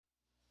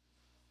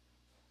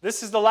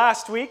This is the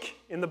last week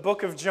in the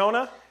book of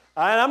Jonah,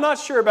 and I'm not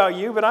sure about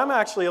you, but I'm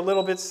actually a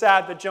little bit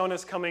sad that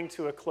Jonah's coming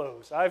to a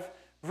close. I've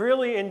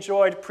really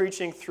enjoyed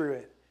preaching through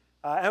it.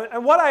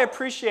 And what I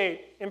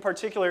appreciate in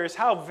particular is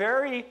how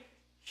very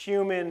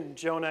human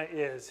Jonah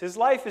is. His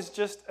life is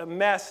just a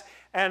mess,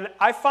 and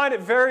I find it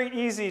very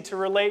easy to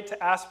relate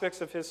to aspects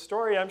of his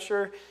story. I'm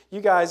sure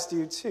you guys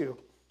do too.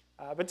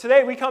 But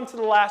today we come to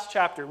the last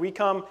chapter. We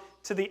come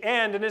to the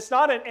end, and it's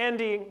not an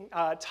ending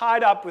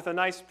tied up with a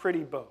nice,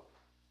 pretty bow.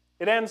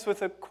 It ends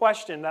with a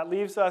question that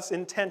leaves us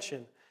in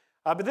tension.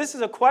 But this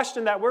is a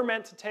question that we're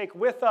meant to take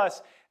with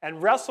us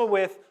and wrestle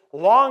with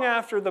long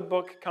after the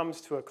book comes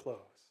to a close.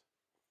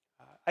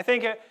 I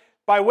think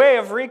by way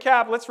of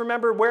recap, let's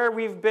remember where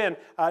we've been.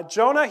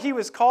 Jonah, he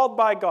was called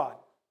by God.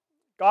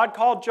 God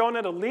called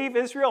Jonah to leave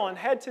Israel and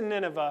head to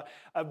Nineveh,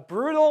 a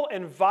brutal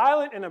and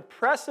violent and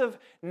oppressive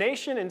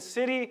nation and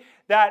city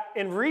that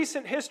in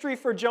recent history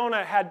for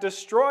Jonah had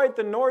destroyed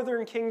the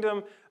northern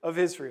kingdom of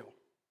Israel.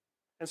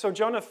 And so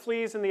Jonah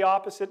flees in the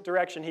opposite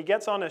direction. He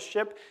gets on a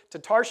ship to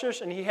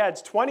Tarshish and he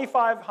heads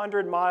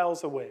 2,500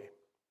 miles away.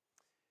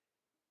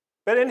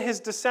 But in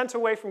his descent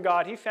away from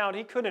God, he found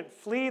he couldn't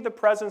flee the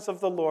presence of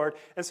the Lord.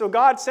 And so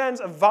God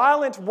sends a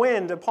violent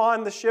wind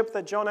upon the ship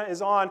that Jonah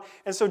is on.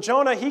 And so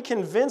Jonah, he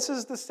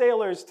convinces the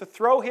sailors to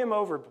throw him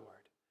overboard.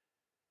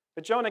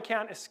 But Jonah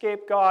can't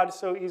escape God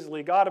so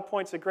easily. God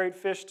appoints a great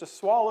fish to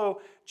swallow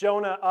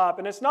Jonah up.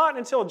 And it's not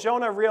until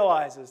Jonah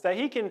realizes that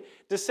he can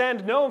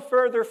descend no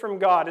further from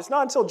God. It's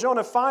not until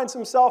Jonah finds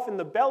himself in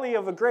the belly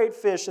of a great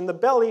fish, in the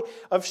belly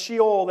of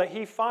Sheol, that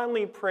he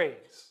finally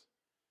prays.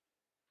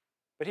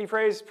 But he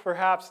prays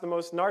perhaps the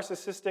most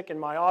narcissistic and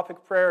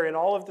myopic prayer in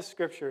all of the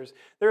scriptures.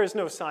 There is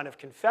no sign of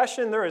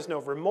confession. There is no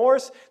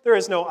remorse. There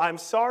is no, "I'm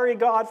sorry,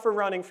 God, for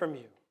running from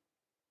you."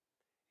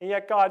 And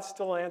yet God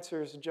still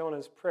answers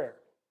Jonah's prayer.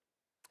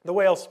 The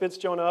whale spits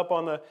Jonah up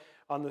on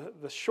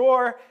the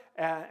shore,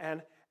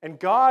 and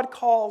God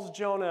calls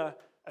Jonah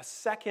a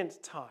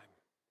second time.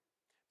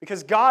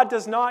 Because God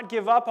does not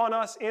give up on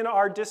us in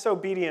our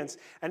disobedience,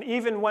 and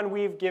even when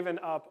we've given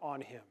up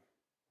on him.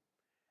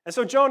 And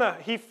so Jonah,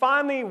 he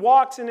finally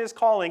walks in his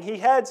calling. He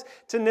heads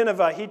to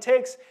Nineveh. He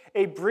takes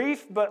a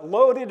brief but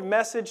loaded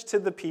message to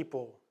the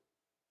people.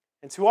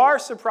 And to our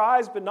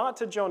surprise, but not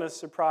to Jonah's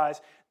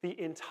surprise, the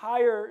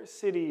entire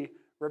city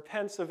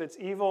repents of its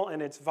evil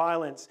and its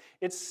violence.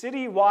 It's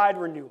city-wide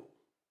renewal.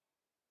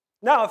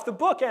 Now, if the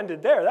book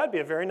ended there, that'd be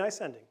a very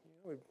nice ending.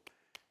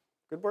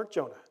 Good work,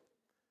 Jonah.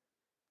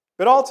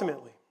 But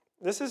ultimately,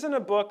 this isn't a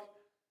book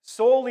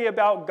solely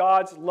about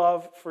God's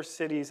love for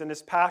cities and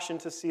his passion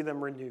to see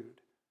them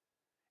renewed.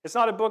 It's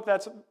not a book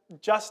that's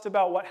just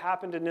about what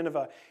happened in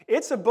Nineveh.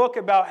 It's a book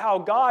about how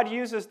God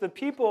uses the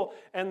people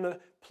and the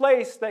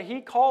place that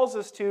he calls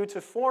us to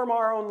form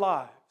our own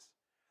lives.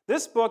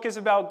 This book is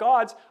about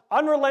God's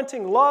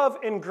unrelenting love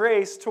and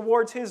grace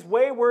towards his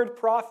wayward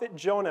prophet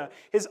Jonah,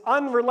 his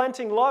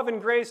unrelenting love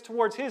and grace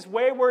towards his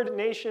wayward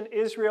nation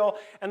Israel,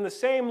 and the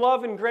same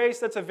love and grace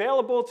that's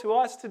available to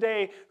us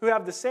today who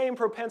have the same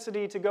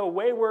propensity to go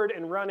wayward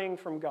and running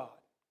from God.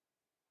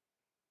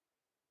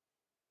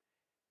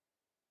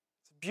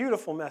 It's a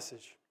beautiful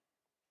message.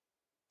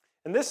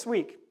 And this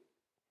week,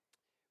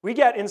 we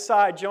get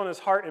inside Jonah's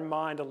heart and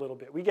mind a little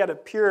bit. We get to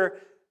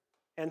peer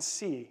and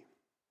see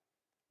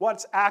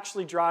what's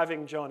actually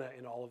driving Jonah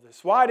in all of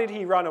this. Why did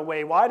he run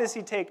away? Why does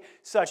he take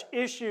such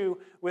issue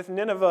with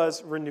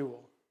Nineveh's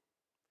renewal?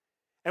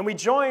 And we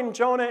join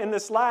Jonah in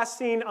this last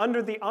scene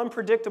under the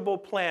unpredictable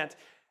plant.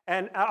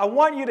 And I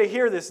want you to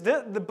hear this.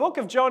 The book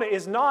of Jonah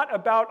is not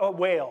about a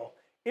whale.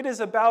 It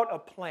is about a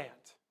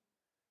plant.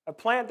 A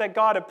plant that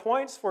God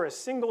appoints for a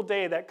single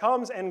day that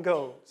comes and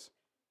goes.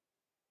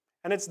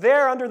 And it's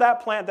there under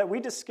that plant that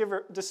we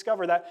discover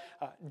that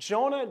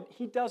Jonah,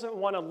 he doesn't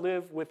want to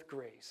live with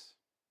grace.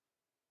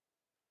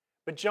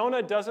 But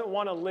Jonah doesn't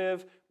want to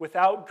live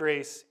without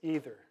grace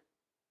either.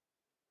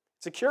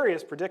 It's a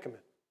curious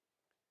predicament.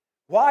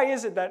 Why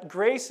is it that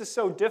grace is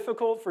so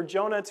difficult for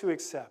Jonah to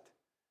accept?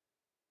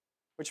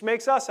 Which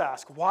makes us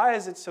ask, why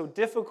is it so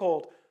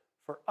difficult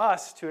for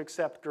us to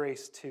accept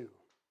grace too?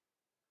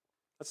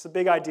 That's the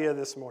big idea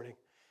this morning.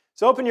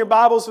 So open your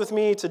Bibles with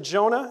me to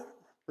Jonah.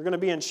 We're going to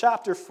be in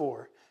chapter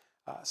 4.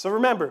 So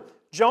remember,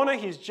 Jonah,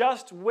 he's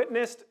just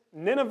witnessed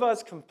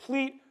Nineveh's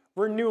complete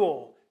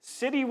renewal.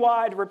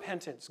 Citywide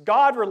repentance.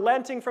 God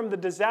relenting from the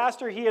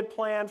disaster he had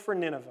planned for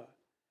Nineveh.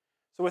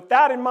 So with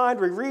that in mind,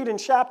 we read in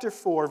chapter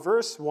 4,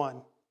 verse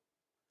 1,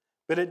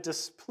 "But it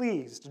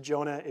displeased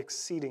Jonah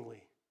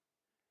exceedingly.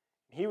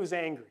 He was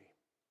angry."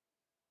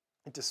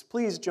 It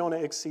displeased Jonah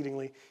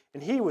exceedingly,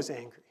 and he was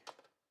angry.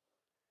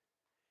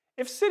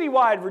 If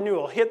citywide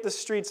renewal hit the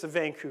streets of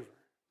Vancouver,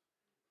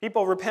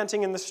 people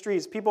repenting in the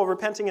streets, people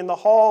repenting in the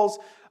halls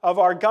of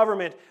our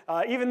government,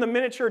 even the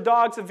miniature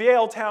dogs of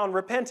Yaletown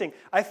repenting,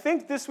 I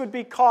think this would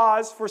be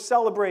cause for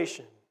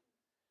celebration.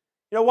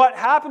 You know, what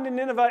happened in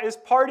Nineveh is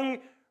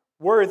party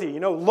worthy.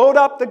 Load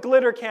up the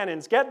glitter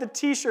cannons, get the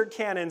t-shirt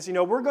cannons.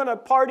 We're going to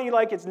party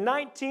like it's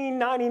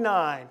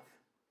 1999.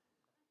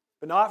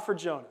 But not for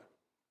Jonah.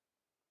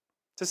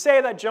 To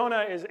say that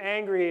Jonah is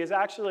angry is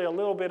actually a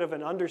little bit of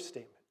an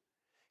understatement.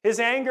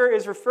 His anger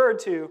is referred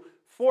to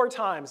 4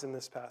 times in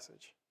this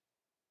passage.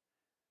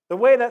 The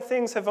way that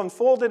things have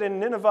unfolded in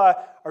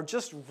Nineveh are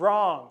just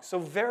wrong, so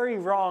very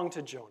wrong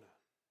to Jonah.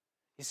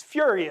 He's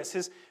furious.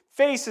 His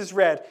face is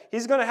red.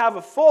 He's going to have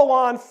a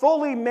full-on,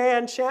 fully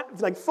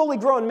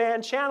grown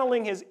man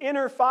channeling his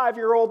inner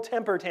 5-year-old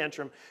temper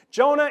tantrum.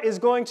 Jonah is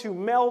going to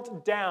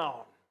melt down.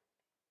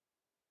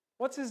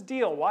 What's his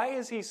deal? Why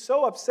is he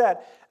so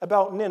upset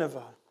about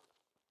Nineveh?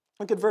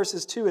 Look at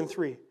verses 2 and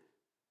 3.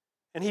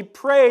 And he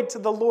prayed to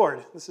the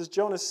Lord. This is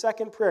Jonah's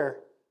second prayer.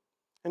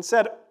 And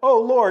said, "O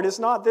Lord, is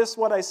not this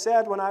what I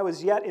said when I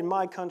was yet in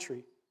my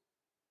country?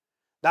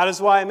 That is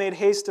why I made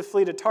haste to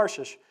flee to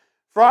Tarshish.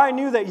 For I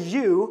knew that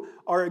you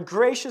are a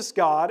gracious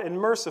God and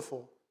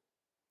merciful,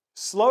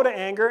 slow to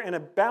anger and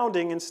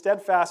abounding in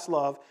steadfast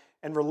love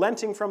and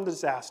relenting from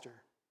disaster.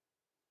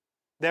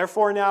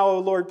 Therefore now, O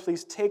Lord,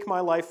 please take my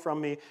life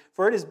from me,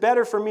 for it is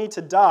better for me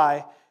to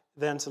die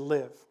than to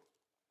live."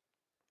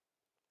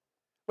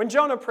 When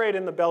Jonah prayed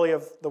in the belly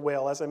of the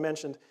whale, as I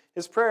mentioned,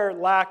 his prayer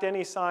lacked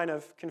any sign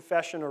of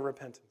confession or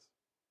repentance.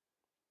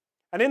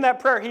 And in that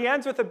prayer, he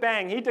ends with a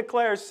bang. He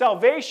declares,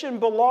 "Salvation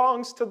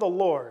belongs to the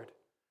Lord."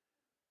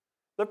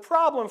 The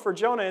problem for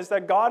Jonah is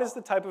that God is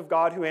the type of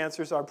God who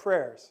answers our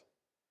prayers.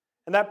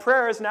 And that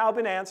prayer has now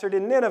been answered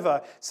in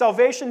Nineveh.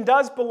 Salvation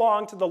does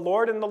belong to the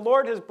Lord, and the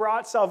Lord has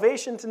brought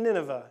salvation to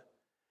Nineveh.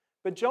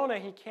 But Jonah,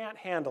 he can't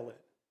handle it.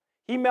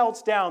 He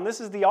melts down.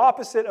 This is the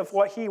opposite of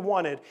what he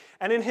wanted.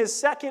 And in his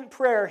second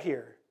prayer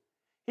here,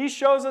 he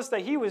shows us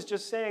that he was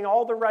just saying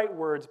all the right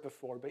words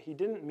before, but he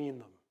didn't mean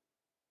them.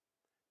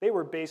 They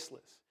were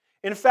baseless.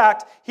 In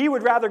fact, he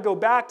would rather go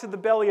back to the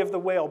belly of the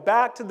whale,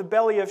 back to the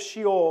belly of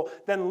Sheol,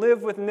 than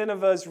live with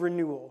Nineveh's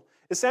renewal.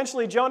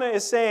 Essentially, Jonah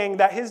is saying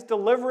that his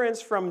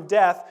deliverance from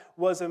death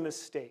was a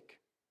mistake.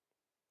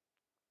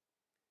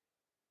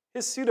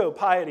 His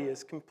pseudo-piety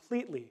is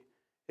completely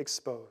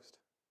exposed.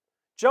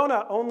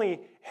 Jonah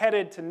only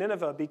headed to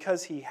Nineveh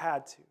because he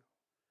had to.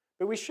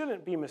 But we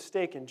shouldn't be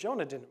mistaken.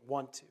 Jonah didn't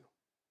want to.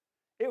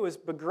 It was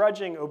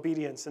begrudging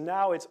obedience, and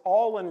now it's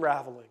all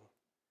unraveling.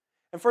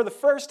 And for the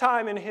first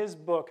time in his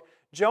book,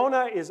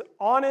 Jonah is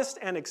honest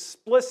and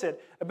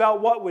explicit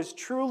about what was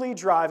truly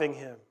driving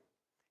him.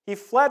 He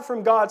fled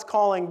from God's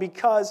calling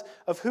because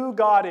of who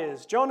God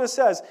is. Jonah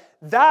says,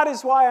 "That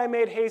is why I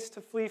made haste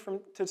to flee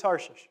to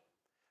Tarshish.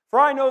 For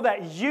I know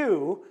that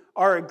you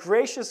are a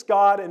gracious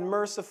God and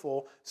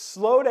merciful,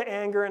 slow to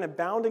anger and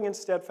abounding in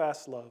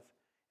steadfast love,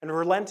 and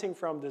relenting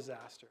from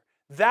disaster.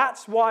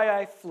 That's why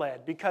I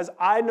fled, because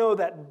I know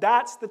that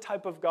that's the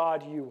type of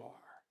God you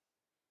are."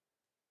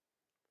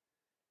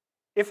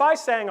 If I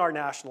sang our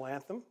national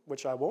anthem,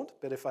 which I won't,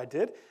 but if I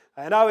did,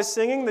 and I was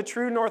singing "The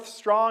True North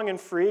Strong and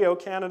Free, O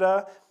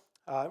Canada,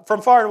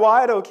 from far and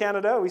wide, O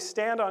Canada, we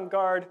stand on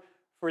guard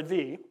for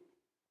thee,"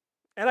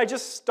 and I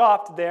just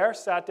stopped there,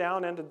 sat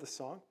down, ended the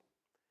song,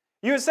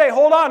 you would say,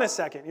 "Hold on a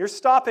second, you're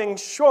stopping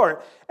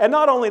short." And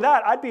not only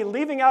that, I'd be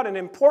leaving out an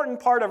important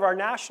part of our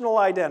national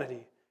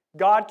identity.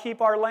 God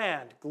keep our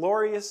land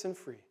glorious and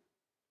free.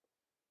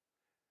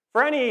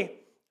 For any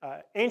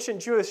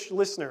ancient Jewish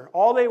listener,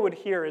 all they would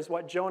hear is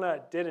what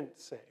Jonah didn't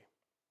say.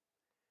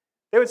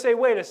 They would say,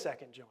 "Wait a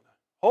second, Jonah.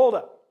 Hold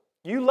up.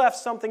 You left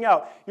something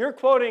out. You're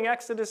quoting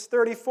Exodus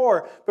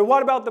 34, but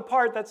what about the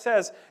part that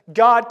says,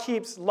 God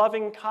keeps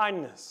loving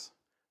kindness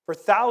for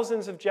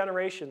thousands of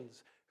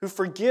generations, who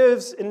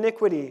forgives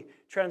iniquity,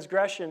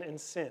 transgression, and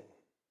sin?"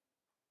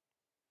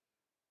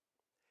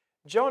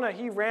 Jonah,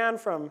 he ran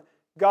from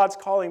God's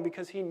calling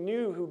because he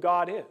knew who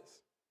God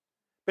is.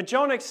 But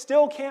Jonah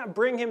still can't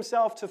bring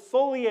himself to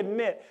fully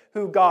admit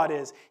who God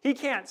is. He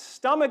can't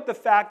stomach the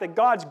fact that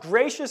God's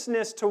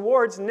graciousness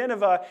towards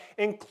Nineveh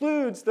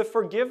includes the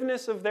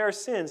forgiveness of their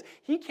sins.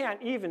 He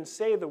can't even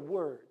say the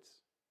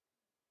words.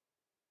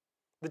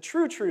 The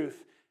true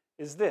truth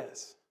is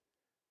this: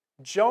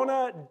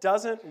 Jonah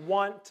doesn't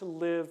want to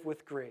live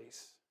with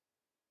grace.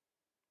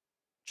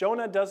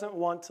 Jonah doesn't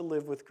want to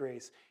live with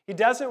grace. He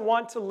doesn't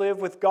want to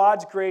live with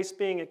God's grace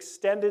being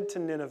extended to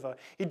Nineveh.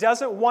 He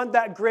doesn't want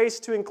that grace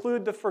to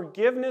include the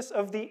forgiveness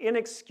of the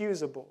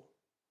inexcusable.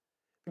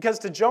 Because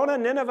to Jonah,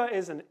 Nineveh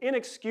is an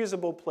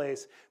inexcusable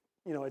place.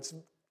 It's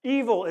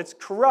evil, it's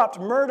corrupt,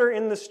 murder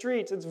in the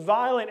streets, it's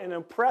violent and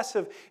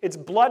oppressive, it's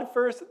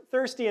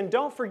bloodthirsty, and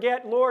don't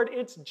forget, Lord,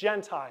 it's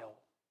Gentile.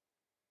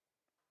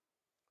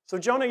 So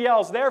Jonah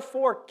yells,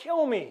 "Therefore,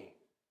 kill me.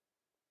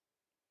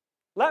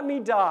 Let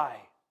me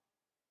die."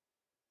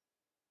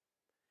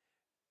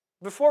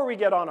 Before we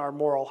get on our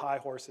moral high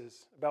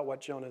horses about what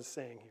Jonah is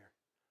saying here,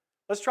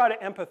 let's try to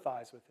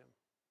empathize with him.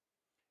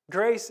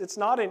 Grace, it's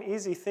not an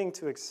easy thing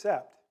to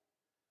accept.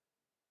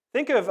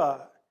 Think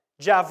of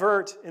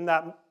Javert in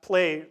that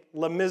play,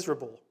 Les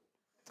Miserables.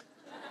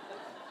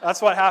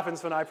 That's what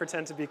happens when I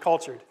pretend to be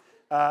cultured.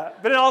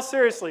 But in all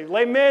seriously,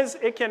 Les Mis,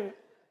 it can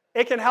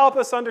help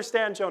us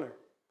understand Jonah.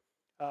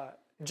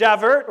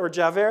 Javert,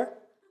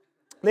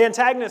 the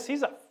antagonist,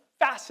 he's a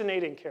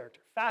fascinating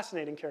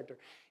character.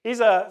 He's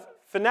a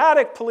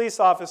fanatic police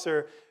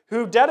officer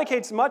who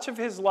dedicates much of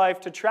his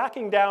life to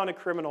tracking down a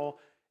criminal,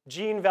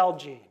 Jean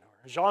Valjean,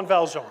 or Jean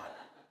Valjean.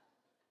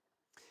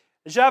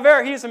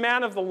 Javert, he's a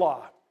man of the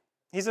law.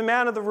 He's a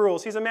man of the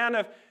rules. He's a man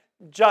of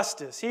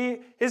justice.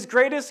 His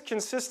greatest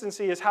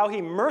consistency is how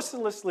he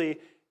mercilessly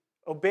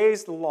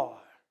obeys the law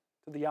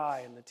to the I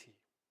and the T.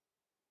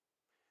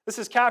 This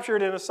is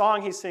captured in a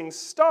song he sings,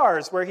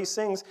 Stars, where he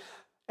sings,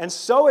 "And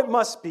so it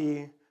must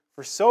be,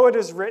 for so it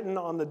is written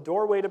on the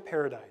doorway to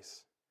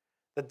paradise,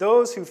 that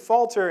those who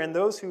falter and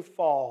those who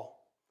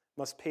fall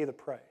must pay the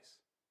price."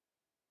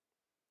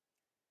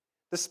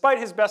 Despite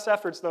his best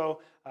efforts,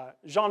 though,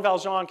 Jean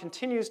Valjean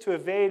continues to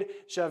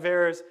evade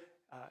Javert's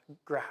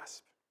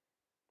grasp.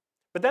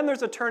 But then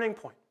there's a turning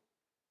point.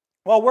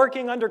 While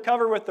working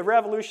undercover with the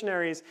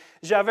revolutionaries,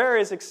 Javert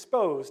is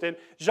exposed, and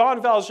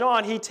Jean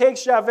Valjean, he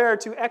takes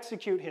Javert to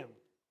execute him.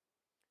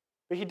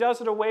 But he does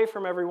it away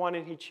from everyone,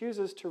 and he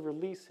chooses to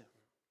release him.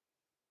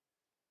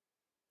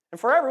 And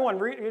for everyone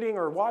reading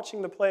or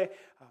watching the play,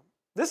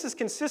 this is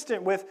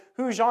consistent with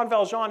who Jean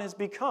Valjean has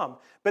become.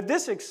 But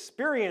this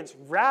experience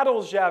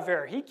rattles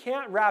Javert. He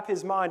can't wrap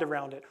his mind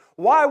around it.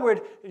 Why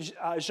would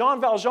Jean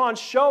Valjean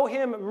show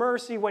him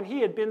mercy when he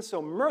had been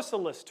so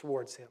merciless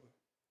towards him?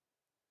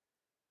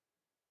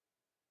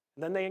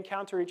 And then they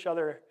encounter each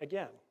other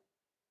again.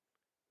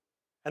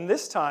 And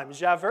this time,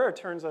 Javert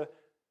turns a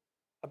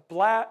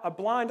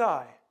blind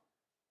eye.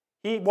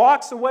 He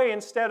walks away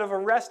instead of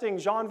arresting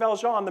Jean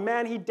Valjean, the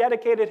man he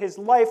dedicated his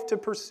life to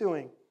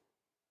pursuing.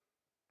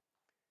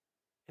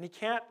 And he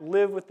can't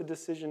live with the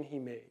decision he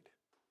made.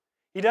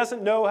 He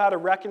doesn't know how to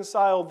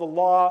reconcile the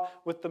law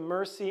with the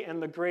mercy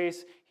and the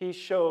grace he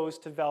shows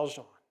to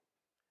Valjean.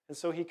 And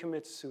so he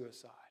commits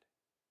suicide.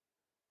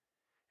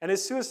 And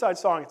his suicide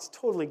song, it's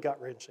totally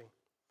gut-wrenching.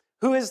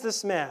 Who is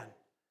this man?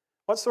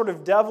 What sort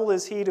of devil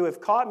is he to have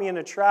caught me in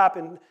a trap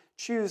and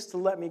choose to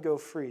let me go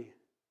free?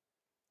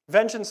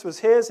 Vengeance was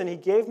his, and he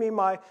gave me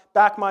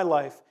back my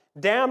life.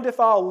 Damned if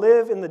I'll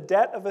live in the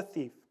debt of a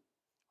thief.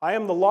 I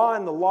am the law,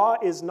 and the law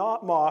is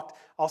not mocked.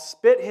 I'll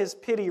spit his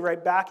pity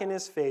right back in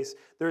his face.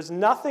 There's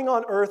nothing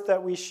on earth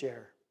that we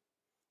share.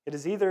 It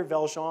is either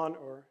Valjean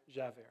or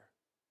Javert.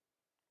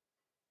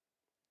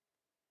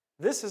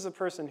 This is a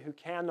person who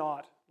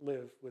cannot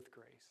live with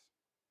grace.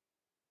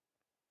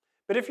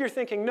 But if you're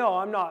thinking, no,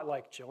 I'm not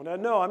like Jonah,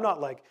 no, I'm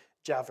not like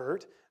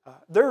Javert,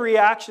 their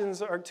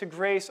reactions to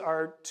grace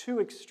are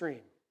too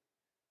extreme.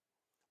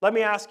 Let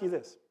me ask you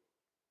this.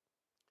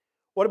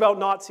 What about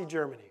Nazi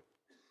Germany?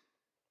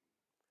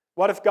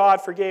 What if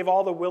God forgave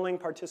all the willing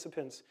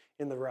participants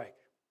in the Reich?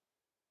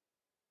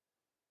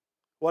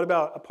 What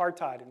about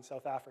apartheid in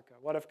South Africa?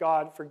 What if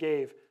God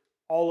forgave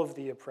all of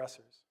the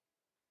oppressors?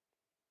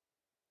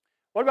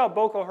 What about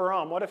Boko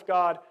Haram? What if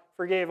God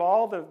forgave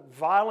all the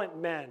violent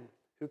men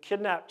who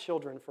kidnapped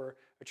children for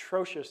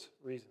atrocious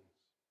reasons?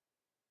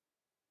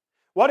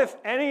 What if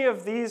any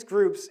of these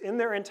groups in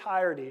their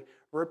entirety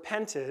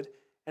repented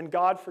and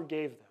God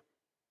forgave them?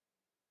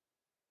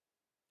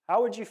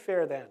 How would you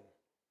fare then?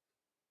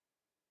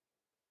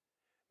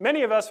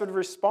 Many of us would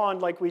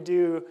respond like we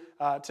do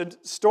to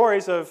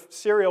stories of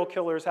serial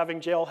killers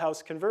having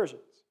jailhouse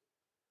conversions.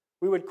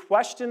 We would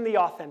question the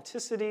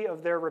authenticity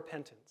of their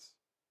repentance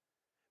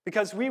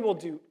because we will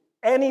do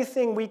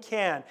anything we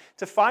can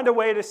to find a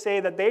way to say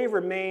that they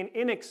remain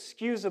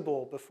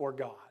inexcusable before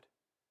God.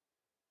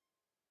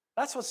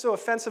 That's what's so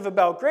offensive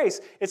about grace.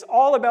 It's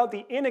all about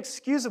the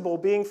inexcusable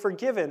being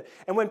forgiven.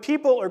 And when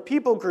people or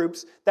people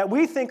groups that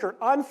we think are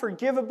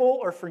unforgivable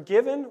or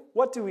forgiven,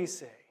 what do we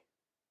say?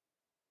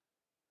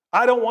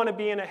 I don't want to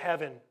be in a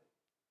heaven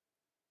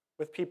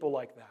with people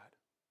like that.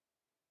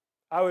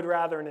 I would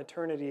rather an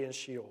eternity in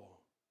Sheol.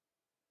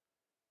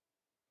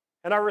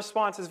 And our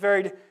response is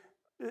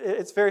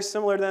very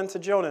similar then to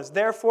Jonah's.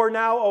 Therefore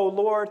now, O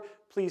Lord,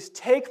 please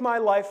take my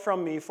life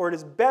from me, for it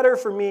is better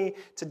for me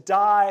to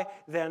die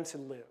than to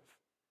live.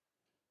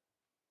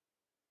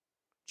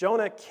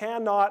 Jonah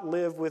cannot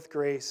live with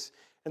grace.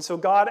 And so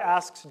God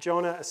asks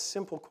Jonah a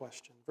simple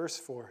question. Verse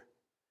 4.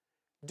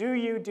 Do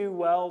you do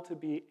well to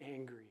be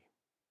angry?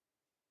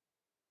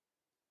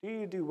 Do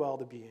you do well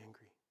to be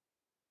angry?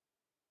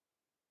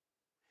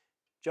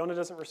 Jonah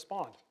doesn't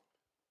respond.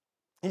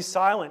 He's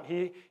silent.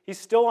 He's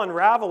still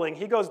unraveling.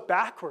 He goes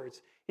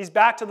backwards. He's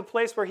back to the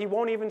place where he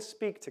won't even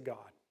speak to God.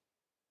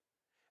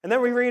 And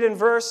then we read in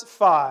verse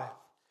 5,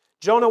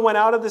 Jonah went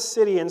out of the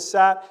city and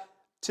sat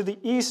to the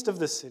east of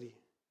the city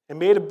and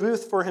made a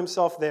booth for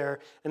himself there,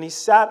 and he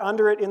sat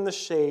under it in the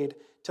shade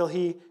till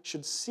he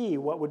should see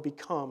what would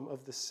become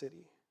of the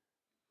city.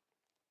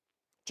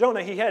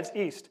 Jonah, he heads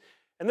east.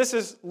 And this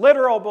is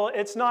literal, but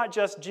it's not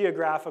just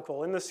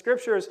geographical. In the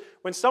scriptures,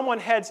 when someone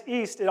heads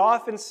east, it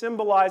often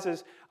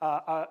symbolizes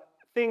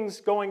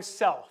things going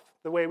south,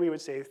 the way we would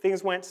say.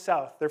 Things went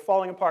south. They're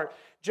falling apart.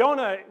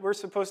 Jonah, we're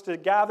supposed to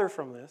gather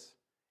from this,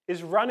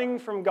 is running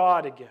from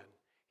God again.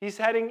 He's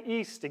heading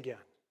east again.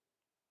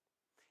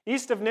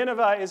 East of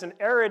Nineveh is an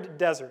arid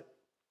desert.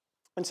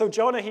 And so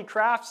Jonah, he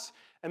crafts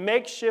a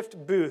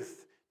makeshift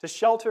booth to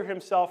shelter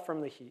himself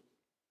from the heat.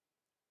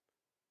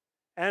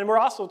 And we're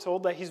also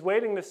told that he's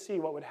waiting to see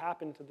what would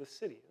happen to the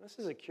city. This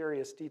is a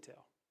curious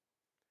detail.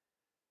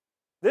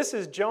 This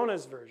is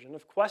Jonah's version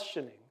of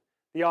questioning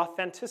the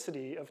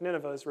authenticity of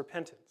Nineveh's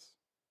repentance.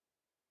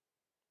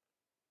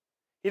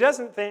 He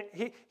doesn't think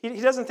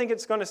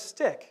it's going to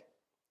stick.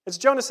 It's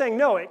Jonah saying,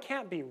 no, it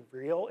can't be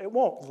real. It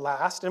won't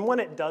last. And when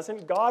it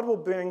doesn't, God will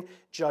bring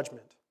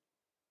judgment.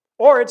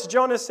 Or it's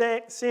Jonah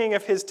seeing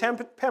if his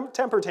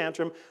temper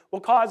tantrum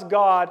will cause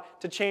God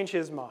to change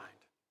his mind.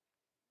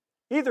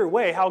 Either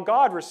way, how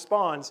God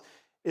responds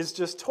is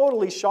just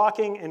totally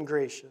shocking and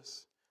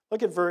gracious.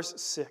 Look at verse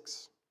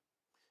 6.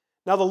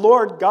 Now the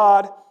Lord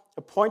God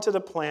appointed a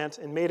plant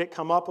and made it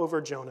come up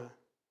over Jonah,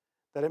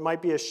 that it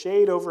might be a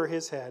shade over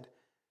his head,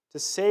 to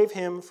save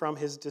him from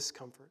his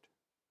discomfort.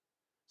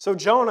 So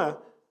Jonah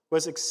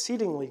was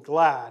exceedingly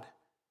glad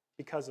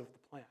because of the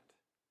plant.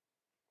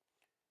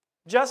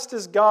 Just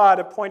as God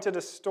appointed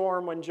a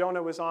storm when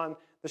Jonah was on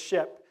the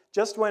ship,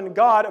 just when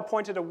God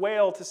appointed a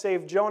whale to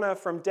save Jonah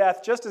from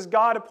death, just as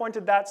God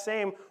appointed that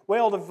same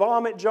whale to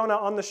vomit Jonah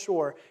on the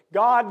shore,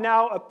 God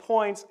now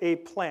appoints a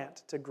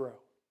plant to grow.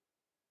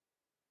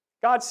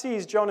 God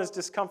sees Jonah's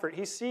discomfort.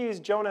 He sees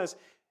Jonah's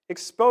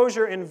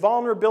exposure and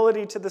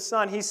vulnerability to the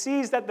sun. He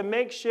sees that the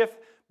makeshift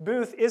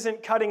booth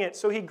isn't cutting it,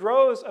 so he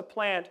grows a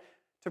plant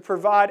to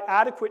provide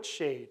adequate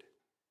shade.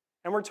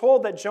 And we're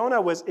told that Jonah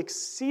was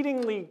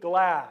exceedingly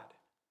glad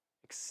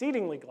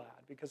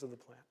because of the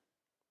plant.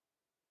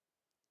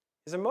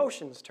 His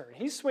emotions turn.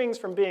 He swings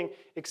from being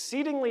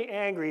exceedingly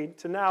angry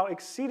to now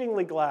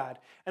exceedingly glad.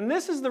 And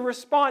this is the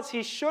response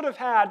he should have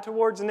had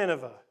towards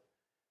Nineveh.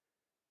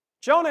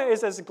 Jonah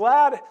is as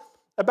glad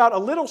about a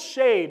little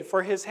shade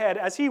for his head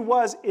as he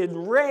was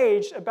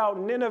enraged about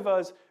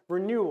Nineveh's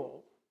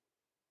renewal.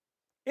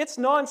 It's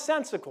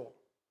nonsensical.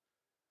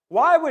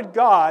 Why would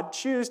God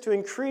choose to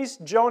increase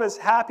Jonah's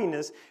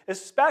happiness,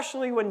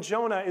 especially when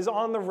Jonah is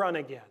on the run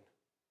again?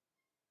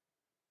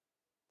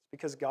 It's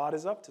because God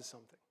is up to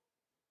something.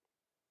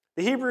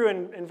 The Hebrew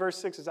in verse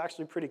 6 is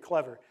actually pretty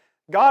clever.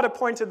 God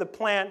appointed the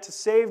plant to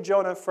save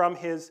Jonah from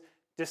his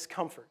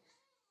discomfort.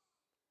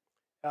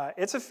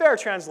 It's a fair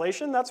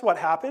translation. That's what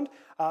happened.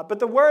 But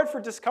the word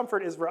for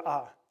discomfort is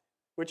ra'ah,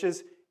 which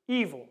is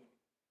evil.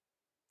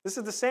 This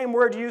is the same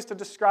word used to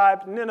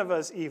describe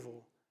Nineveh's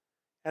evil.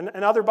 And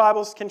other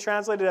Bibles can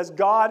translate it as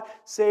God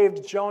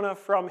saved Jonah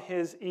from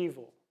his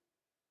evil.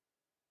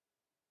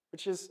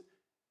 Which is,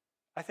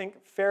 I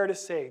think, fair to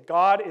say.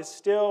 God is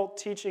still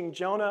teaching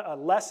Jonah a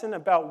lesson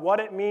about what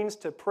it means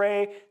to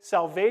pray.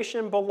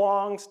 Salvation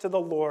belongs to the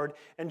Lord.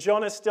 And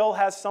Jonah still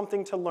has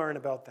something to learn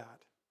about that.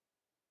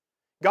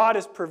 God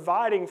is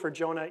providing for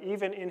Jonah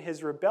even in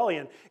his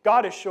rebellion.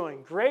 God is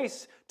showing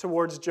grace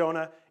towards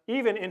Jonah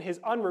even in his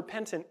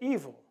unrepentant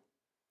evil.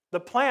 The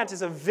plant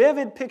is a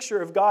vivid picture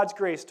of God's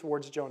grace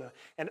towards Jonah.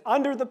 And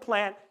under the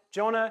plant,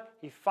 Jonah,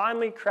 he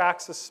finally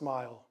cracks a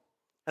smile.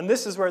 And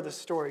this is where the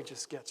story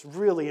just gets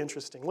really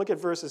interesting. Look at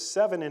verses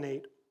 7 and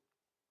 8.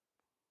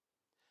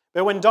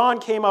 But when dawn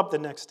came up the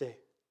next day,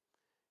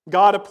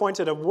 God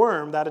appointed a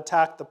worm that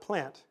attacked the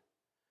plant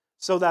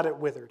so that it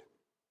withered.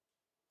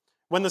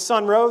 When the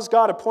sun rose,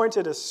 God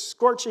appointed a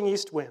scorching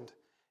east wind,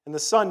 and the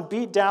sun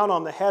beat down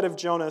on the head of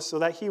Jonah so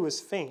that he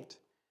was faint.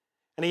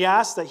 And he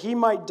asked that he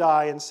might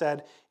die and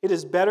said, "It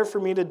is better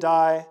for me to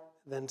die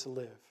than to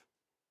live."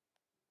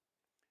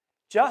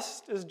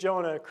 Just as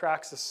Jonah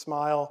cracks a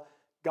smile,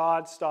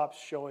 God stops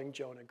showing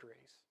Jonah grace.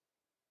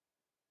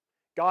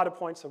 God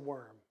appoints a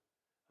worm,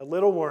 a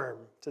little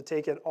worm, to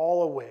take it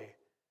all away.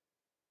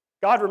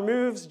 God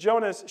removes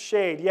Jonah's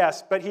shade,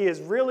 yes, but he is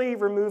really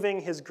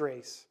removing his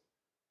grace.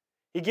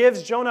 He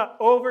gives Jonah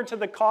over to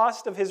the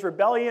cost of his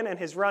rebellion and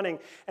his running.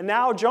 And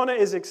now Jonah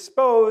is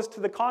exposed to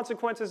the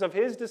consequences of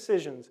his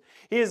decisions.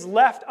 He is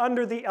left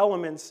under the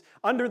elements,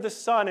 under the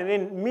sun, and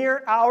in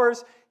mere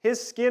hours,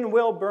 his skin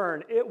will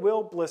burn. It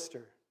will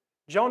blister.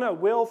 Jonah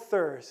will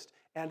thirst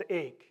and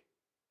ache.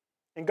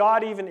 And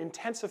God even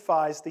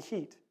intensifies the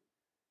heat.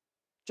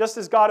 Just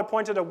as God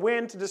appointed a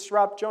wind to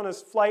disrupt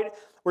Jonah's flight,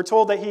 we're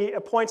told that he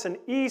appoints an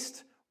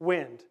east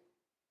wind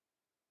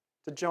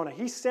to Jonah.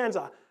 He sends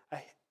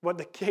what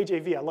the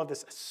KJV, I love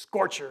this, a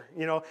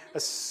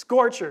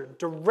scorcher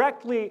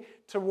directly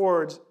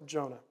towards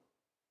Jonah.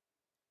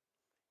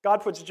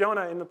 God puts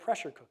Jonah in the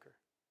pressure cooker.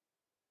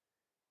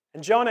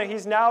 And Jonah,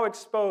 he's now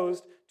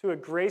exposed to a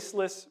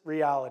graceless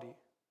reality,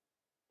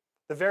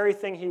 the very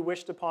thing he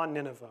wished upon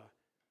Nineveh.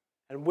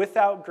 And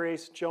without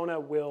grace, Jonah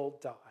will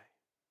die.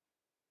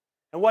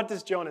 And what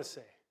does Jonah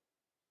say?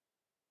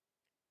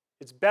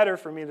 It's better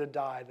for me to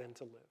die than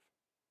to live.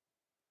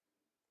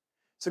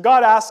 So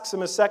God asks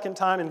him a second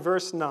time in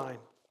verse 9,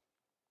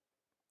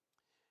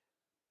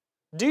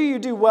 "Do you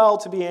do well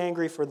to be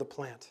angry for the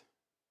plant?"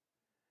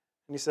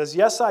 And he says,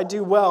 "Yes, I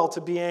do well to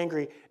be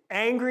angry,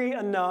 angry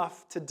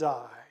enough to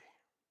die."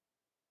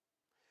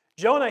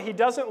 Jonah, he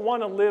doesn't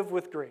want to live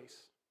with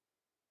grace,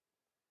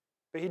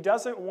 but he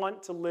doesn't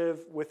want to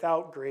live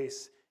without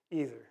grace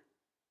either.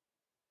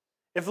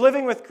 If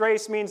living with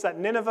grace means that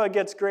Nineveh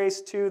gets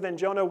grace too, then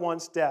Jonah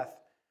wants death.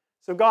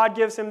 So God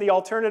gives him the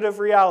alternative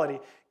reality.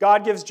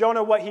 God gives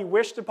Jonah what he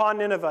wished upon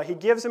Nineveh. He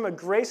gives him a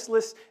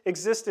graceless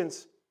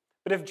existence.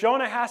 But if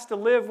Jonah has to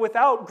live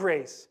without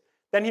grace,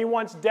 then he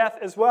wants death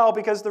as well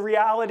because the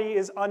reality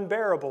is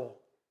unbearable.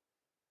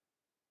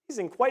 He's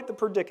in quite the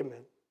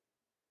predicament.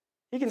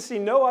 He can see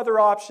no other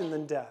option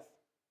than death.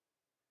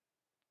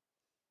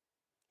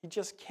 He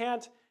just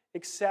can't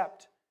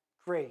accept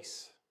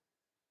grace.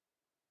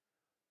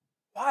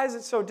 Why is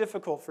it so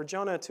difficult for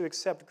Jonah to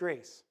accept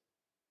grace?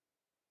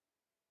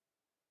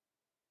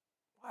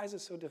 Why is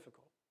it so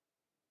difficult?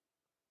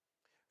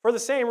 For the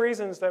same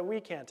reasons that we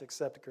can't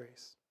accept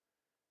grace.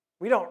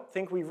 We don't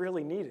think we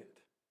really need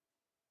it.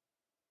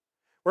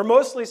 We're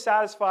mostly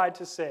satisfied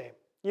to say,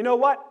 you know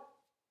what?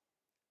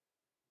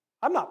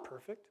 I'm not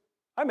perfect.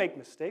 I make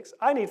mistakes.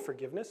 I need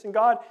forgiveness, and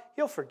God,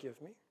 He'll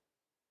forgive me.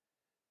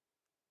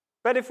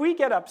 But if we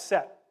get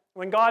upset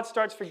when God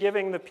starts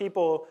forgiving the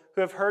people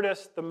who have hurt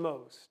us the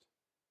most,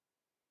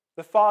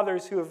 the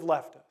fathers who have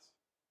left us,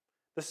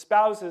 the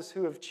spouses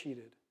who have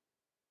cheated,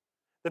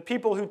 the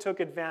people who took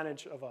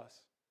advantage of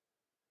us,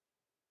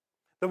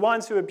 the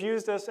ones who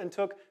abused us and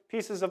took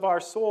pieces of our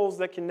souls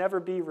that can never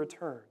be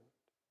returned.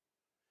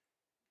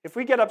 If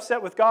we get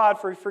upset with God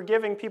for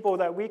forgiving people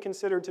that we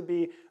consider to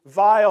be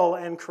vile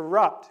and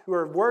corrupt, who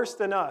are worse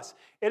than us,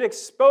 it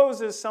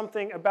exposes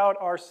something about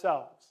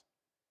ourselves.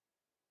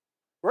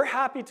 We're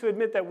happy to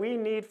admit that we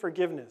need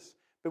forgiveness,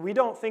 but we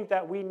don't think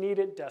that we need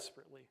it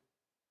desperately.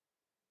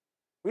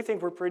 We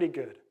think we're pretty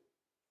good.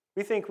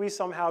 We think we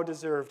somehow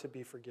deserve to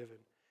be forgiven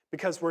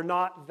because we're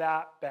not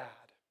that bad.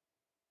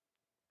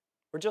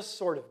 We're just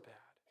sort of bad.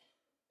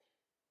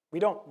 We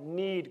don't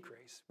need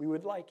grace. We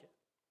would like it.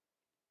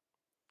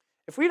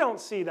 If we don't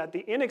see that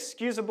the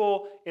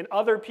inexcusable in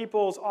other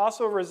people's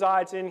also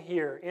resides in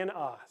here, in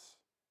us,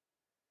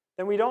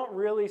 then we don't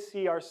really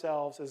see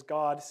ourselves as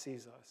God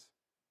sees us.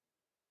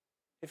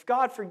 If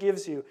God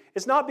forgives you,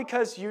 it's not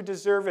because you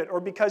deserve it or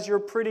because you're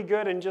pretty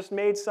good and just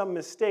made some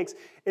mistakes.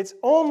 It's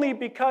only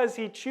because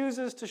He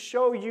chooses to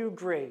show you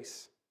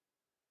grace.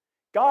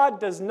 God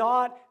does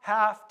not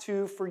have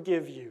to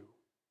forgive you.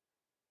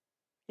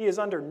 He is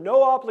under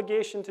no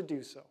obligation to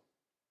do so.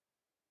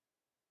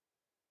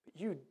 But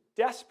you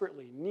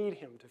desperately need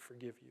Him to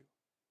forgive you.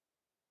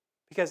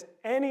 Because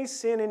any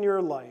sin in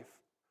your life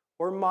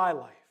or my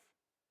life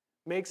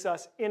makes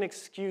us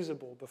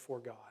inexcusable before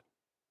God.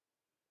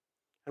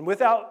 And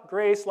without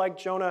grace, like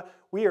Jonah,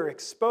 we are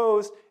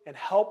exposed and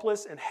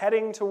helpless and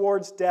heading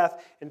towards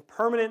death and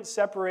permanent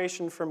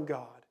separation from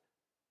God.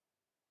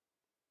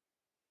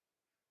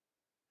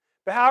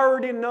 But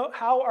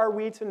how are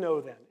we to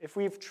know then if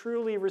we've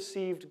truly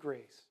received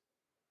grace?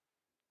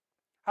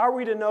 How are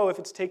we to know if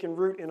it's taken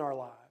root in our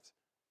lives?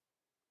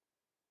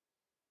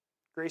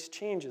 Grace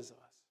changes us.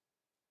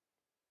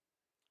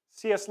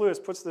 C.S. Lewis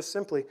puts this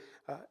simply,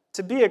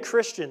 to be a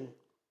Christian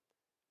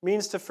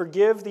means to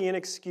forgive the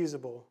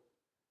inexcusable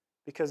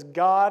because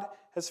God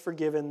has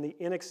forgiven the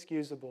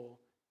inexcusable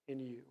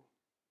in you.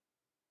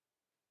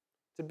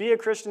 To be a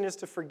Christian is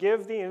to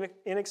forgive the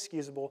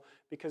inexcusable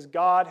because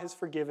God has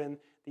forgiven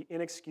the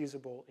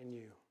inexcusable in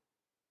you.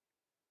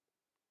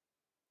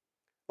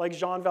 Like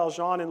Jean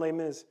Valjean in Les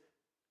Mis,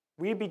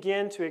 we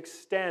begin to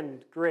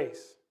extend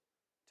grace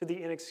to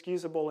the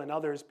inexcusable in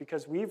others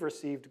because we've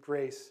received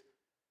grace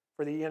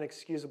for the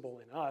inexcusable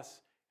in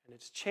us, and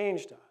it's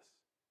changed us.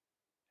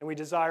 And we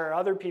desire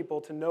other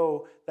people to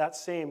know that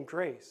same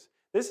grace.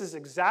 This is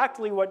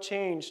exactly what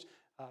changed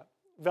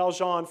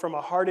Valjean from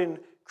a hardened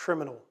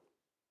criminal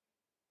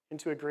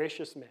into a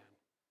gracious man.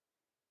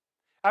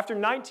 After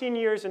 19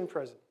 years in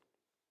prison,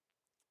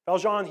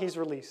 Valjean, he's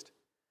released.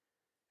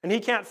 And he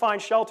can't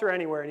find shelter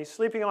anywhere, and he's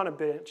sleeping on a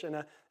bench, and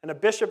a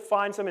bishop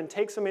finds him and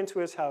takes him into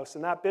his house,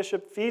 and that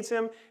bishop feeds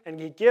him, and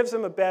he gives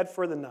him a bed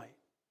for the night.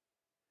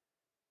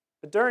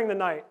 But during the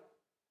night,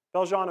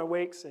 Valjean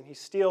awakes, and he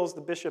steals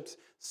the bishop's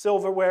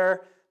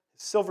silverware,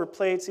 silver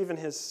plates, even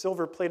his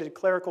silver-plated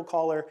clerical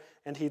collar,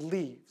 and he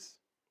leaves.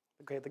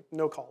 Okay,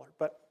 no collar,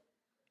 but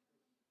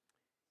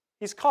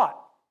he's caught.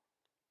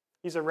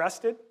 He's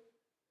arrested.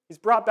 He's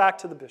brought back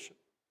to the bishop.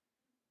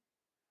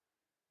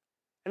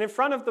 And in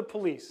front of the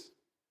police,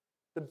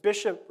 the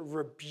bishop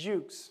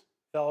rebukes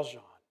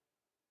Valjean,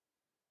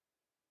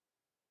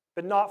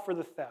 but not for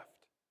the theft.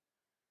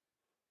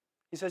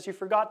 He says, "You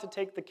forgot to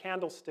take the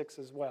candlesticks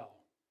as well.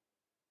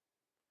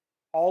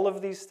 All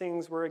of these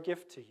things were a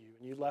gift to you,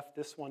 and you left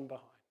this one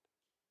behind."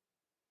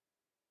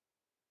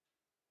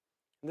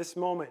 In this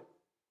moment,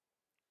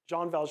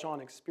 Jean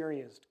Valjean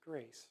experienced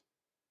grace,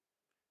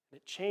 and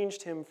it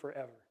changed him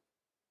forever.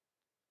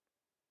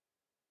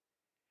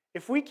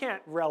 If we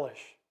can't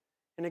relish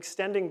in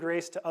extending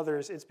grace to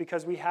others, it's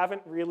because we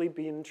haven't really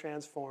been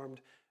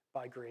transformed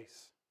by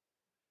grace.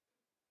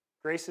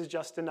 Grace is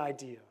just an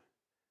idea,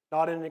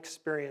 not an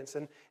experience.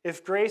 And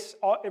if grace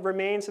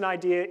remains an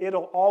idea,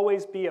 it'll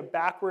always be a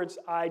backwards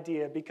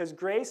idea because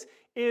grace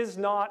is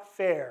not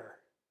fair.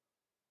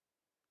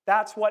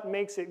 That's what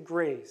makes it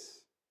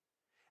grace.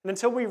 And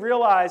until we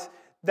realize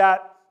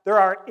that there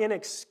are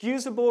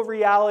inexcusable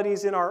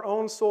realities in our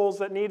own souls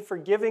that need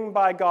forgiving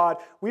by God,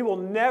 we will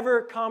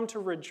never come to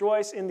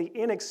rejoice in the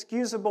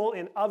inexcusable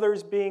in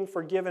others being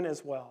forgiven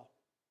as well.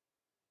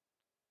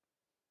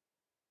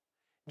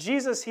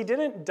 Jesus, he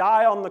didn't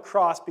die on the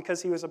cross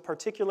because he was a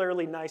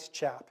particularly nice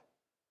chap.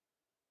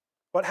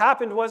 What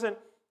happened wasn't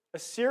a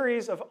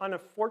series of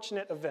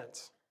unfortunate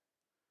events.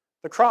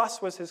 The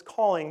cross was his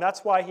calling.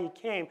 That's why he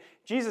came.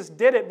 Jesus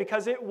did it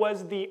because it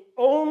was the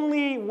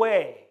only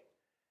way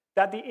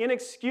that the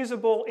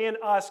inexcusable in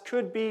us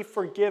could be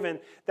forgiven,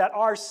 that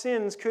our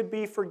sins could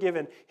be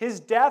forgiven. His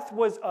death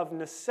was of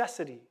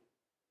necessity.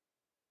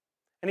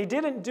 And he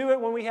didn't do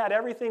it when we had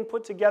everything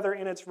put together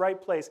in its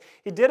right place.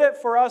 He did it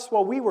for us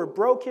while we were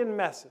broken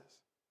messes.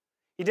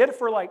 He did it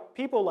for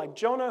people like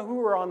Jonah who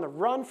were on the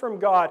run from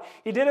God.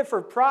 He did it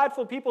for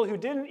prideful people who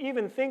didn't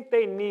even think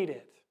they needed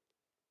it.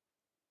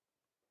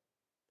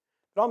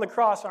 But on the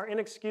cross, our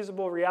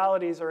inexcusable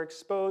realities are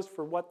exposed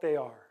for what they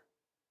are.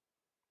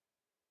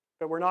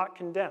 But we're not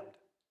condemned.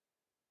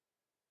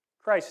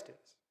 Christ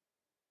is.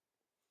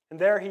 And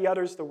there he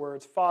utters the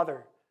words,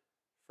 "Father,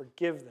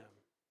 forgive them,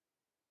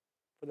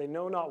 for they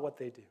know not what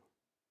they do."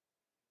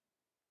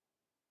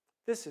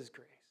 This is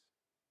grace.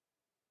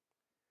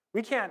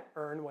 We can't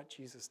earn what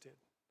Jesus did.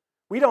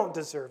 We don't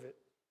deserve it.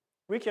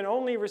 We can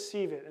only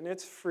receive it, and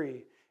it's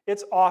free.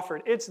 It's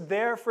offered. It's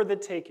there for the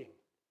taking.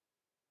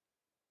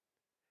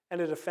 And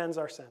it offends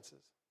our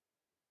senses.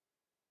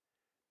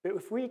 But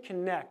if we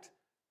connect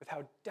with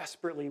how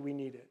desperately we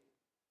need it,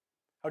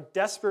 how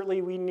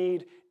desperately we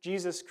need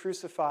Jesus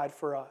crucified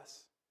for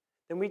us,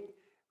 then we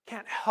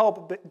can't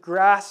help but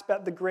grasp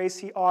at the grace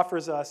he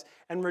offers us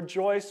and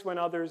rejoice when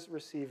others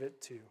receive it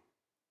too.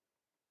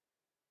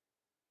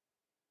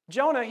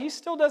 Jonah, he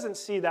still doesn't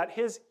see that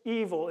his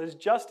evil is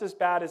just as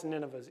bad as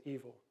Nineveh's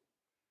evil.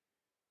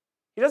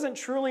 He doesn't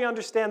truly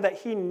understand that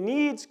he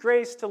needs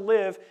grace to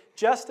live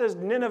just as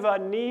Nineveh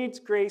needs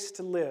grace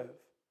to live.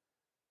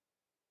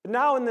 But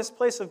now in this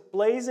place of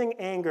blazing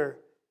anger,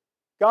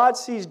 God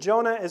sees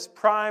Jonah as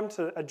primed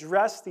to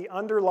address the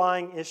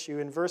underlying issue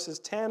in verses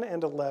 10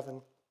 and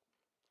 11.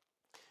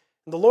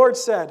 And the Lord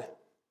said,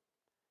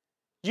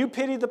 "You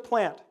pity the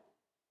plant,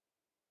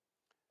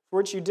 for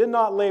which you did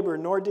not labor,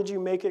 nor did you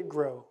make it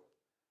grow,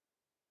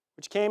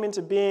 which came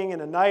into being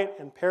in a night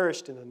and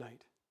perished in a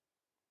night.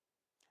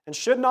 And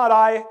should not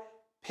I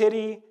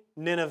pity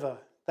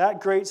Nineveh,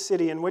 that great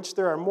city in which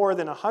there are more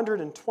than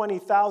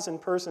 120,000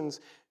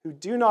 persons who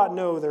do not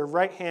know their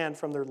right hand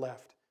from their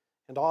left,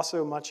 and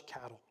also much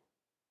cattle?"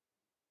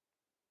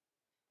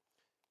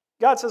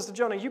 God says to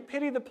Jonah, "You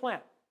pity the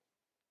plant,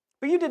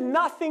 but you did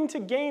nothing to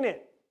gain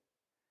it.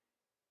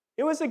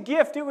 It was a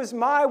gift. It was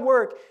my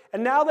work.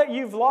 And now that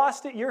you've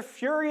lost it, you're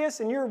furious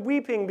and you're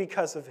weeping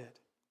because of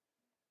it."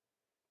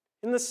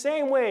 In the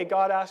same way,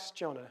 God asks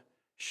Jonah,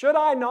 "Should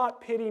I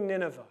not pity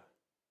Nineveh?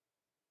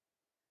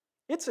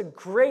 It's a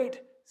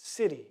great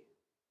city.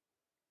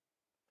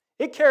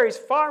 It carries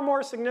far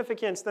more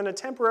significance than a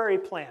temporary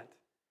plant.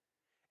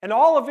 And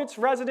all of its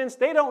residents,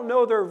 they don't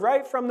know their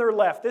right from their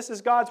left." This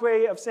is God's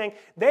way of saying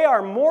they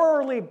are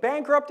morally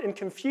bankrupt and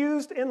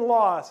confused and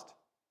lost.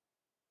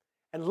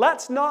 And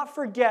let's not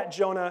forget,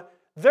 Jonah,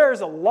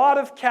 there's a lot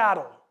of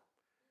cattle.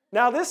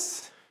 Now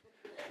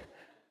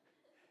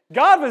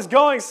God was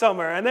going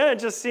somewhere, and then it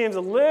just seems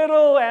a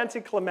little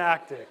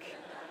anticlimactic.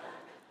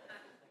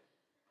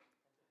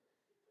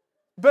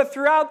 But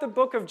throughout the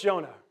book of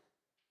Jonah,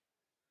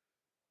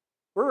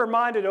 we're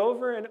reminded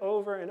over and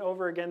over and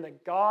over again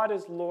that God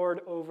is Lord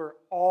over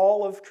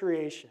all of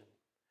creation.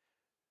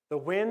 The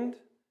wind,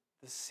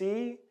 the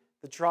sea,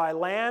 the dry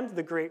land,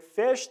 the great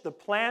fish, the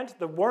plant,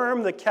 the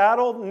worm, the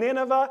cattle,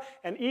 Nineveh,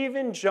 and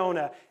even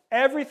Jonah.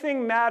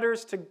 Everything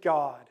matters to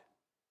God.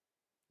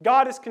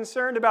 God is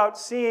concerned about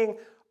seeing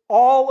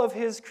all of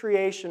his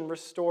creation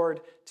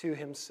restored to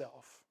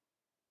himself.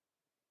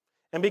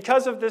 And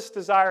because of this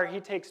desire, he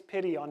takes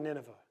pity on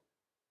Nineveh.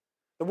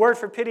 The word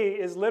for pity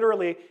is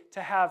literally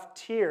to have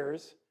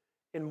tears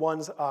in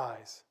one's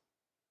eyes.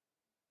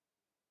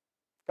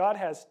 God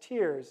has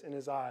tears in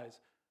his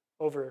eyes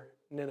over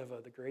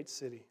Nineveh, the great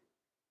city.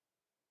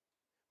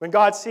 When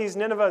God sees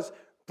Nineveh's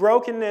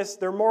brokenness,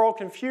 their moral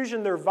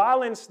confusion, their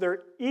violence,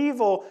 their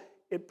evil,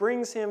 it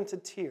brings him to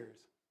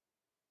tears.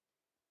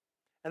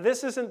 And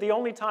this isn't the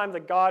only time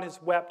that God has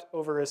wept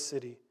over his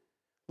city.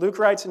 Luke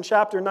writes in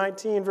chapter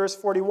 19, verse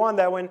 41,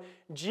 that when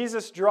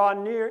Jesus drew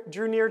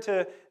near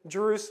to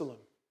Jerusalem,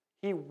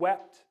 he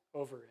wept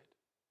over it.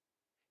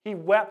 He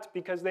wept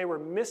because they were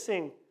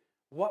missing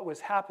what was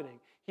happening.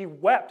 He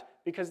wept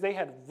because they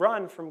had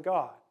run from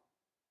God.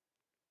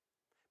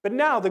 But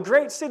now the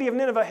great city of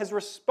Nineveh has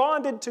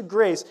responded to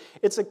grace.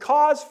 It's a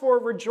cause for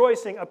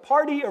rejoicing. A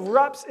party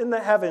erupts in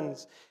the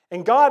heavens.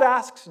 And God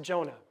asks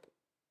Jonah,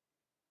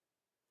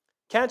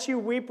 "Can't you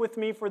weep with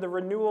me for the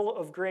renewal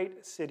of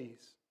great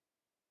cities?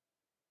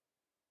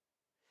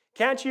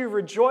 Can't you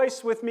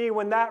rejoice with me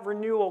when that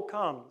renewal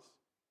comes?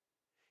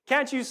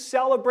 Can't you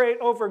celebrate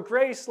over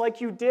grace like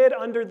you did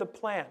under the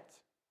plant?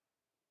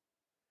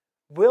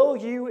 Will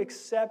you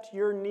accept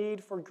your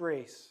need for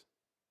grace?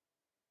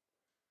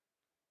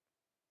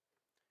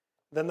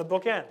 Then the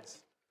book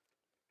ends.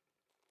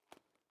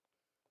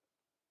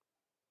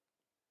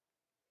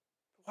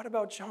 What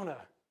about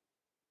Jonah?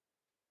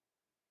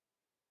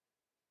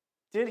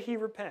 Did he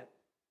repent?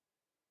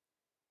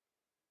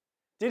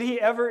 Did he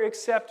ever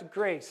accept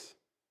grace?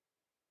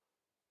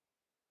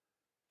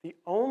 The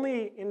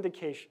only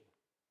indication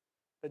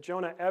that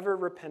Jonah ever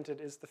repented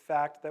is the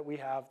fact that we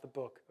have the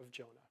book of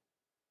Jonah.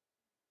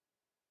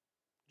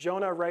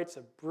 Jonah writes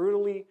a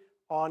brutally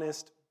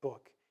honest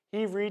book.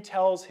 He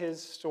retells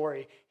his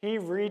story. He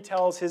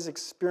retells his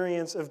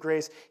experience of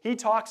grace. He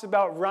talks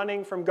about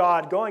running from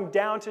God, going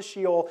down to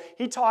Sheol.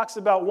 He talks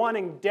about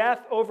wanting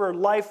death over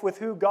life with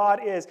who God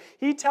is.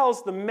 He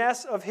tells the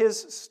mess of his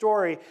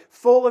story,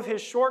 full of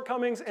his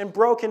shortcomings and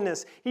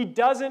brokenness. He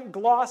doesn't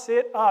gloss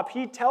it up.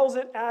 He tells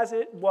it as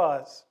it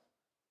was.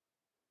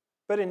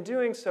 But in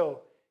doing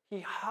so, he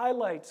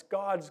highlights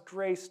God's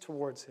grace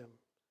towards him.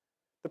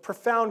 The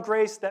profound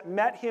grace that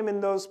met him in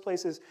those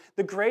places,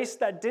 the grace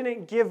that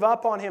didn't give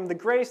up on him, the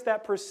grace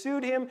that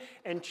pursued him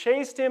and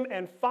chased him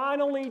and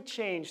finally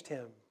changed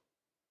him.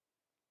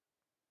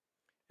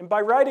 And by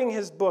writing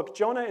his book,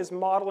 Jonah is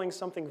modeling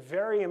something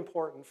very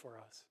important for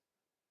us.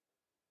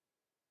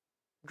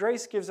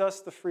 Grace gives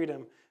us the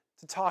freedom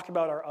to talk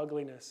about our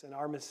ugliness and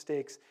our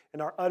mistakes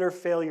and our utter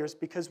failures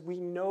because we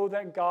know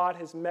that God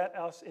has met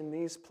us in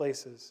these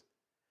places,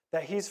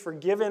 that he's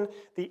forgiven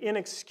the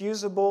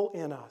inexcusable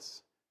in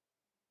us.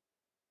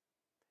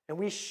 And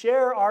we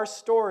share our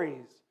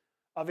stories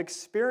of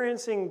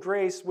experiencing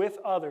grace with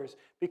others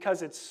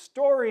because it's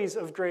stories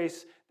of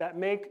grace that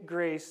make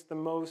grace the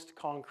most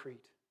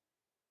concrete.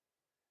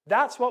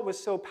 That's what was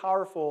so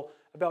powerful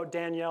about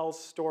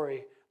Danielle's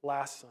story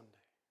last Sunday.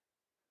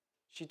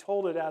 She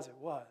told it as it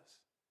was.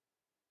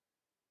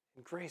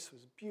 And grace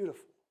was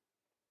beautiful.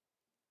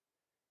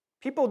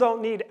 People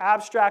don't need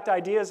abstract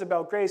ideas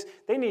about grace.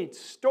 They need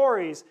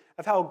stories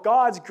of how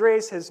God's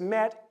grace has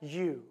met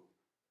you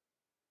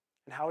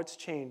and how it's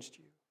changed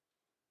you.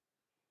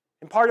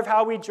 And part of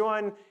how we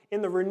join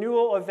in the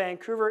renewal of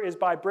Vancouver is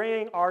by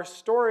bringing our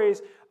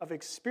stories of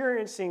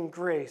experiencing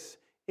grace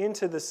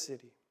into the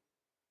city.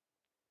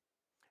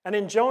 And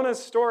in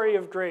Jonah's story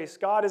of grace,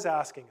 God is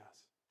asking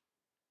us,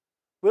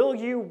 will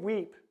you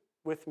weep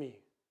with me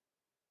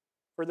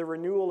for the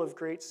renewal of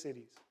great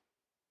cities?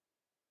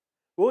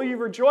 Will you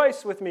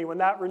rejoice with me when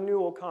that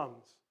renewal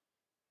comes?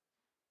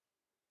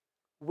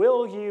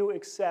 Will you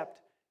accept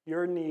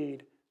your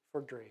need for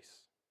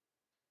grace?